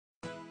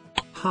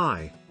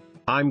Hi.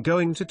 I'm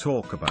going to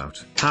talk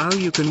about how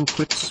you can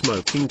quit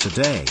smoking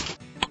today.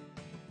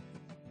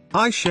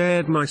 I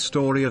shared my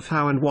story of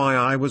how and why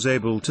I was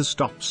able to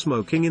stop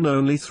smoking in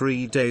only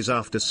 3 days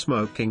after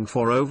smoking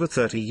for over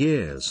 30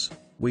 years.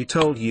 We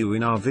told you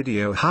in our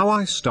video how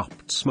I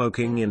stopped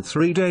smoking in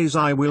 3 days.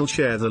 I will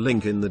share the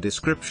link in the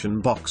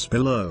description box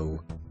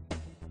below.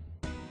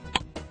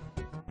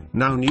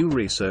 Now, new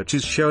research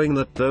is showing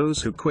that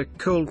those who quit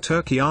cold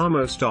turkey are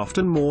most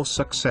often more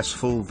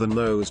successful than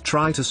those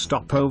try to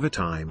stop over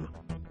time.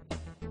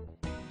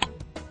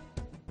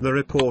 The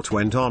report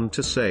went on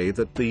to say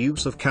that the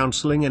use of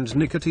counseling and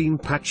nicotine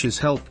patches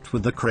helped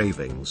with the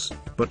cravings,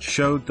 but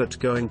showed that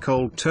going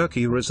cold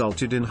turkey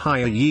resulted in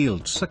higher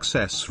yield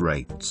success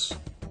rates.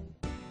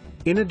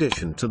 In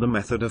addition to the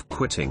method of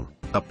quitting,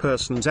 a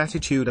person's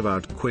attitude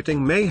about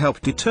quitting may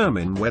help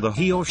determine whether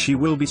he or she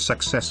will be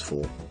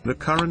successful. The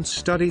current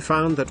study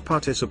found that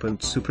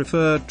participants who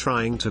preferred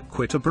trying to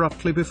quit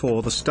abruptly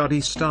before the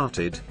study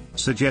started,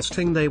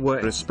 suggesting they were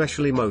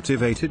especially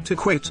motivated to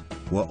quit,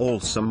 were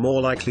also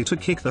more likely to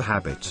kick the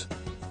habit.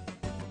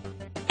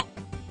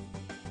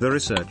 The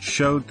research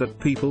showed that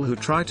people who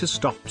try to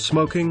stop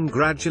smoking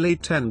gradually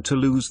tend to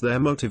lose their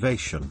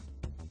motivation.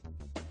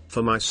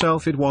 For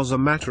myself, it was a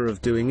matter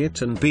of doing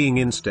it and being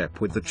in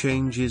step with the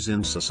changes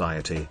in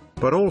society,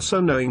 but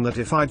also knowing that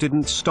if I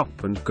didn't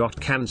stop and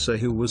got cancer,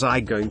 who was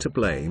I going to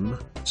blame?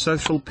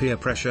 Social peer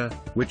pressure,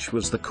 which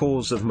was the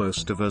cause of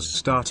most of us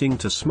starting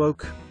to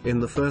smoke in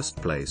the first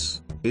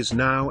place, is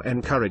now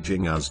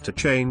encouraging us to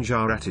change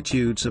our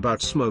attitudes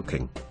about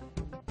smoking.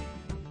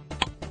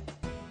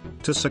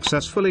 To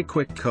successfully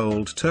quit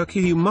cold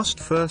turkey, you must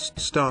first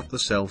start the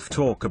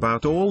self-talk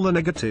about all the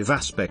negative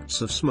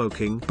aspects of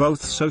smoking,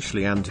 both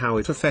socially and how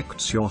it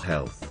affects your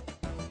health.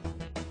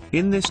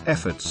 In this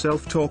effort,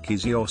 self-talk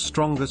is your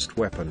strongest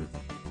weapon.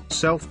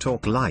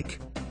 Self-talk like,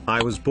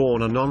 "I was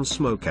born a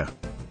non-smoker.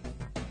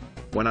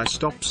 When I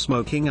stop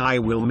smoking, I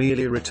will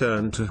merely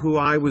return to who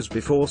I was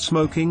before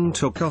smoking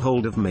took a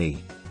hold of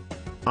me.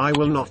 I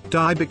will not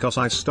die because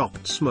I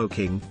stopped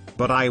smoking,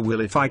 but I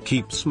will if I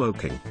keep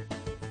smoking.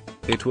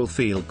 It will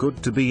feel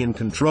good to be in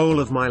control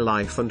of my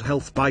life and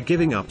health by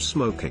giving up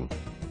smoking.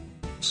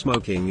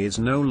 Smoking is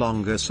no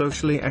longer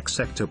socially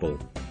acceptable.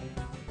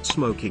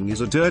 Smoking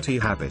is a dirty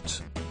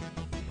habit.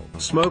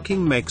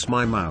 Smoking makes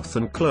my mouth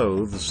and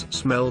clothes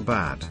smell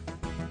bad.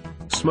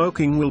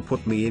 Smoking will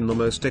put me in the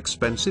most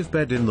expensive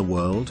bed in the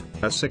world,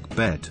 a sick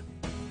bed."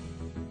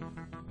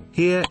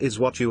 Here is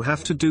what you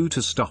have to do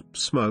to stop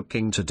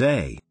smoking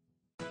today.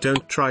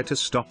 Don't try to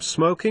stop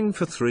smoking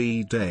for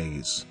 3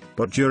 days,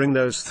 but during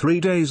those 3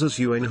 days, as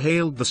you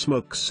inhaled the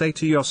smoke, say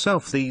to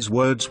yourself these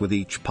words with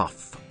each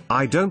puff: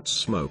 "I don't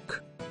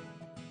smoke."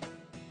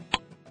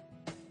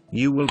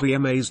 You will be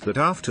amazed that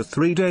after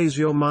 3 days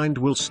your mind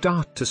will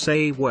start to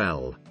say,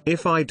 "Well,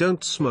 if I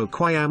don't smoke,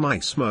 why am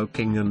I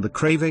smoking?" and the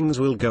cravings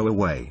will go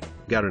away,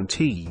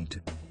 guaranteed.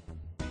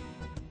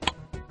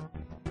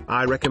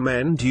 I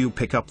recommend you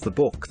pick up the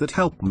book that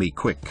helped me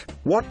quit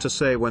What to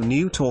Say When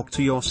You Talk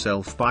to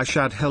Yourself by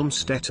Shad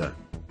Helmstetter.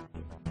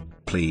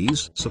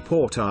 Please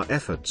support our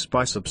efforts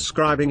by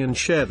subscribing and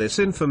share this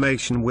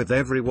information with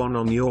everyone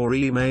on your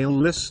email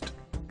list.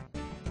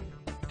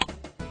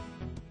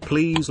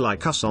 Please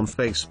like us on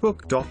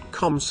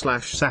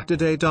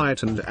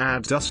facebook.com/SaturdayDiet and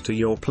add us to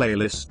your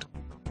playlist.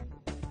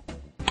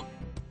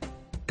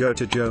 Go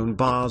to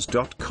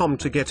joanbars.com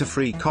to get a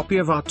free copy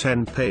of our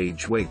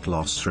 10-page weight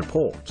loss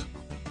report.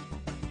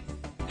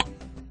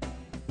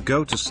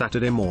 Go to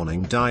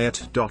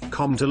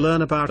SaturdayMorningDiet.com to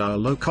learn about our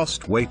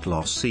low-cost weight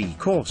loss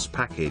e-course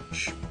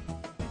package.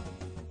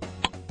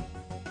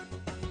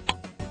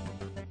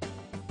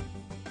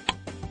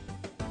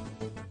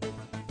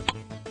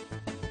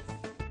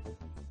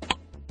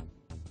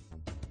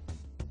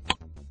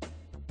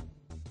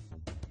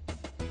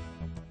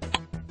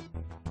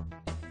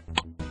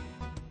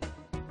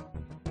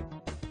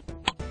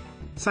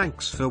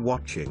 Thanks for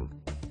watching.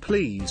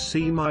 Please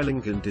see my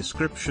link in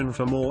description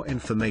for more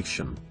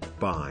information.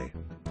 Bye.